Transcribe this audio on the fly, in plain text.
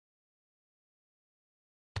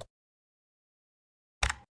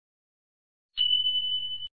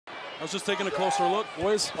I was just taking a closer look,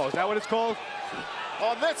 boys. Oh, is that what it's called?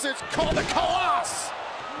 Oh, this is called the Colossus.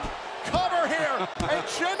 Cover here, and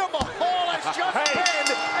Jinder Mahal has just pinned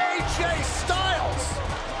AJ Styles.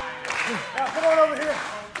 Now, come on over here.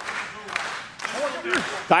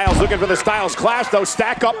 Styles looking for the Styles clash, though.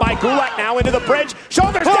 Stack up by Gulak now into the bridge.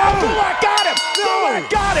 Shoulders down. Gulak got him. Gulak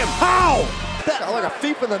got him. How? That like a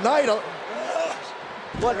thief in the night.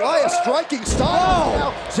 But Raya striking Styles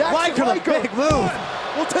now. Jackson Riker, big move.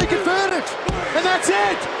 Will take advantage. And that's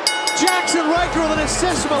it. Jackson Riker with an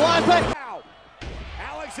assist from a live play.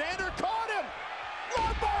 Alexander caught him.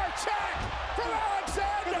 Lumbar check from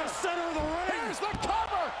Alexander. In the center of the ring. Here's the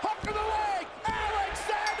cover. Hook of the leg.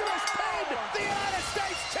 Alexander is pinned. The United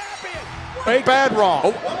States champion. Big bad wrong.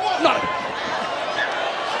 Oh, not.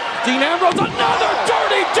 Dean Ambrose, another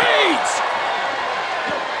dirty deeds.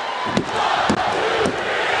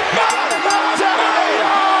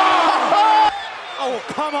 Oh,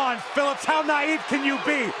 come on, Phillips. How naive can you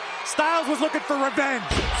be? Styles was looking for revenge.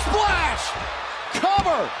 Splash!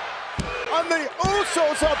 Cover! And the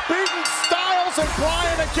Usos have beaten Styles and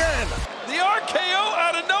Bryan again. The RKO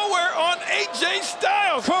out of nowhere on AJ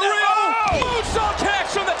Styles. Carrillo, moonsault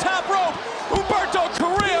catch from the top rope. Humberto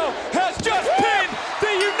Carrillo has just pinned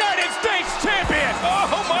the United States champion. Oh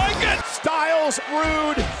my God! Styles,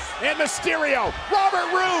 Rude, and Mysterio. Robert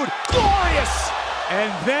Roode, glorious. And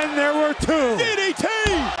then there were two. DDT!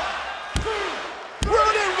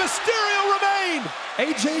 Rude and Mysterio remain.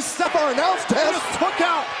 AJ Styles announced as took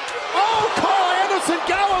out. Oh, Carl Anderson,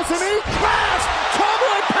 Gallows, and he crashed. Trouble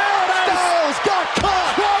in Paradise. Styles got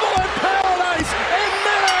caught. Trouble in Paradise. In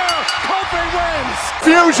midair, Kofi wins.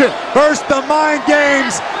 Fusion versus the Mind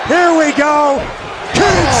Games. Here we go.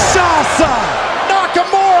 Kinshasa.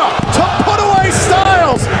 Nakamura to put away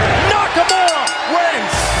Styles. Nakamura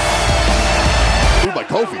wins. By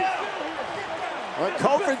Kofi.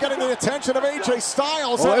 Kofi getting the attention of AJ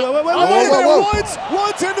Styles. Wait.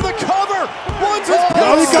 Once into the cover. Once is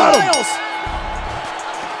Styles.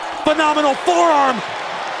 Phenomenal forearm.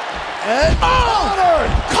 And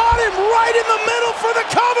caught him right in the middle for the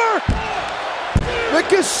cover.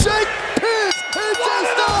 Ricochet pins AJ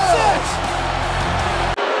Styles.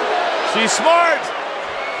 She's smart.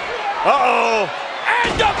 Uh-oh.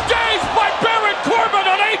 End of days by Baron Corbin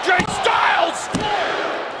on AJ Styles.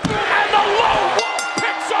 And the low wall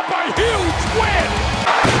picks up a huge win.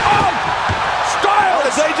 Styles.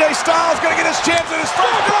 Is AJ Styles going to get his chance at his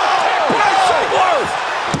first goal?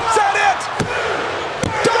 Is that it?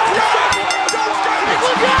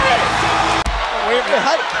 Look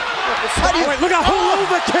at it. How do you... Look at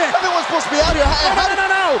Huluva kick. Everyone's supposed to be out here.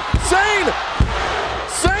 No. Zayn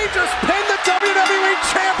just pinned the WWE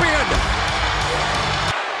champion.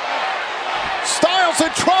 Styles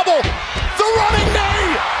in trouble. The running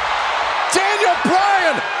knee. Daniel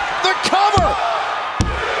Bryan, the cover.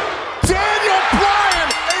 Daniel Bryan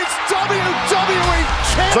is WWE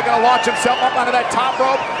champion. Looking to launch himself up onto that top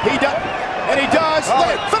rope. He does, and he does.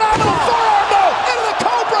 Phenomenal forearm though into the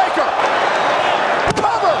code breaker.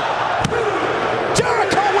 Cover.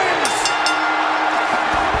 Jericho wins.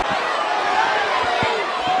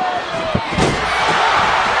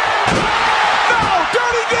 No,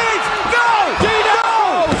 dirty deeds. No, he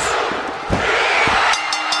knows.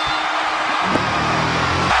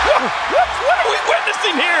 What are we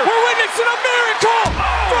witnessing here? We're witnessing a miracle.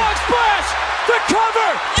 Frog splash. The cover.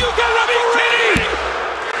 You gotta be kidding!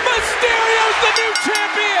 Mysterio's the new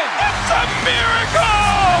champion. It's a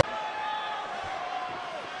miracle!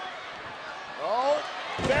 Oh,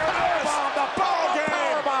 there it is. The ball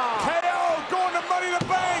game. KO going to Money in the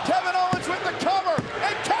Bank. Kevin Owens with the cover.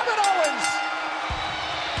 And Kevin Owens.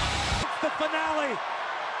 The finale.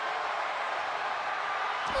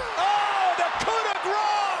 Oh, the coup de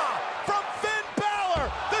grace from Finn Balor.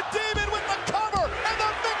 The Demon with the cover and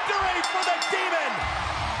the victory for the Demon.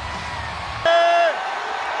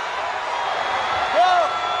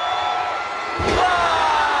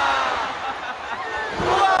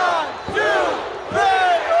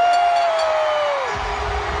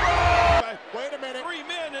 Wait a minute. 3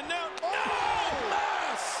 men and now... Oh,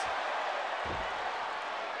 mess.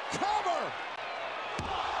 Cover.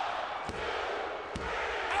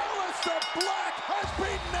 Aleister Black has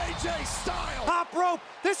beaten AJ Styles. Top rope.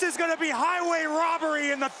 This is going to be highway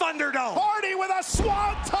robbery in the Thunderdome. Hardy with a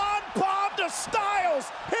swanton bomb to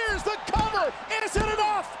Styles. Here's the cover. Is it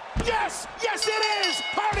enough? Yes, it is.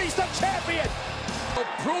 Hardy's the champion.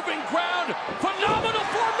 Proving ground. Phenomenal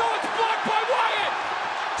form. No, it's blocked by Wyatt.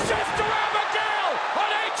 Sister Abigail on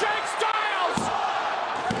AJ Styles.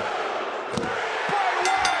 Bray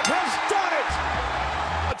Wyatt has done it.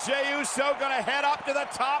 Jey Uso gonna head up to the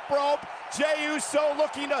top rope. Jey Uso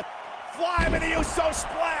looking to Fly with the Uso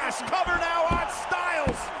splash. Cover now on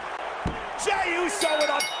Styles. Jey Uso with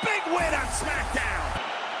a big win on SmackDown.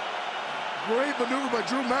 Great maneuver by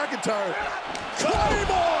Drew McIntyre.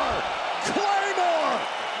 Claymore! Claymore!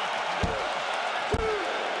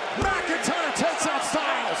 McIntyre takes out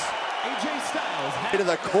Styles. AJ Styles Into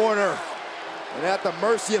the corner. And at the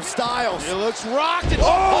mercy of Styles. It looks rocked. And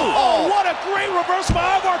Oh, what a great reverse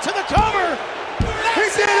Malvar to the cover. He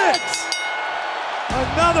did it!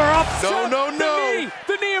 Another upset. No.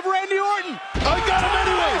 The knee of Randy Orton. I got him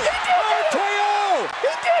anyway. RKO.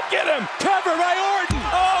 He did get him. Cover by Orton.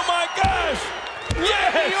 Oh my gosh. Randy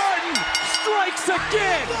Yes. Orton strikes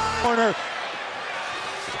again. Corner.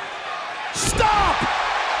 Stop.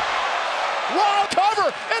 Wild cover.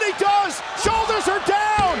 And he does. Shoulders are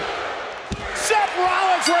down. Seth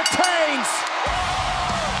Rollins retains.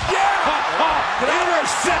 Yeah.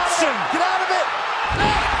 Interception. Get out of it!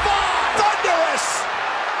 F5. Thunderous.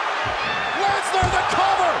 Lesnar the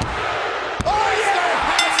cover! Lesnar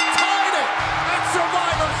has tied it at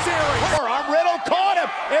Survivor Series! Riddle caught him.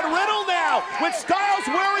 And Riddle now with Styles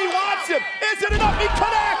where he wants him. Is it enough? He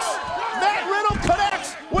connects. Matt Riddle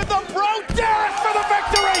connects with the Bro Derek for the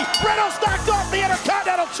victory. Riddle's knocked off the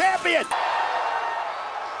Intercontinental Champion.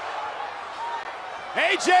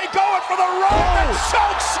 AJ going for the Roman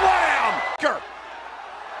choke slam.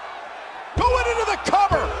 Going into the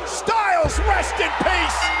cover. Styles, rest in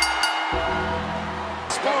peace.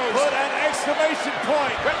 Put an exclamation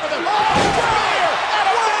point. Right for the fire. Out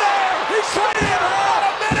of midair. He's cutting him out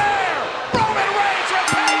of midair. Roman Reigns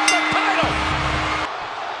retains the title.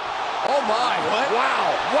 Oh my, what? Wow.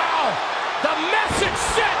 The message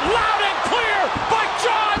sent loud and clear by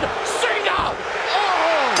John Cena.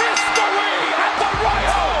 History at the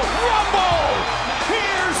Royal Rumble.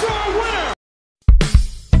 Here's your winner.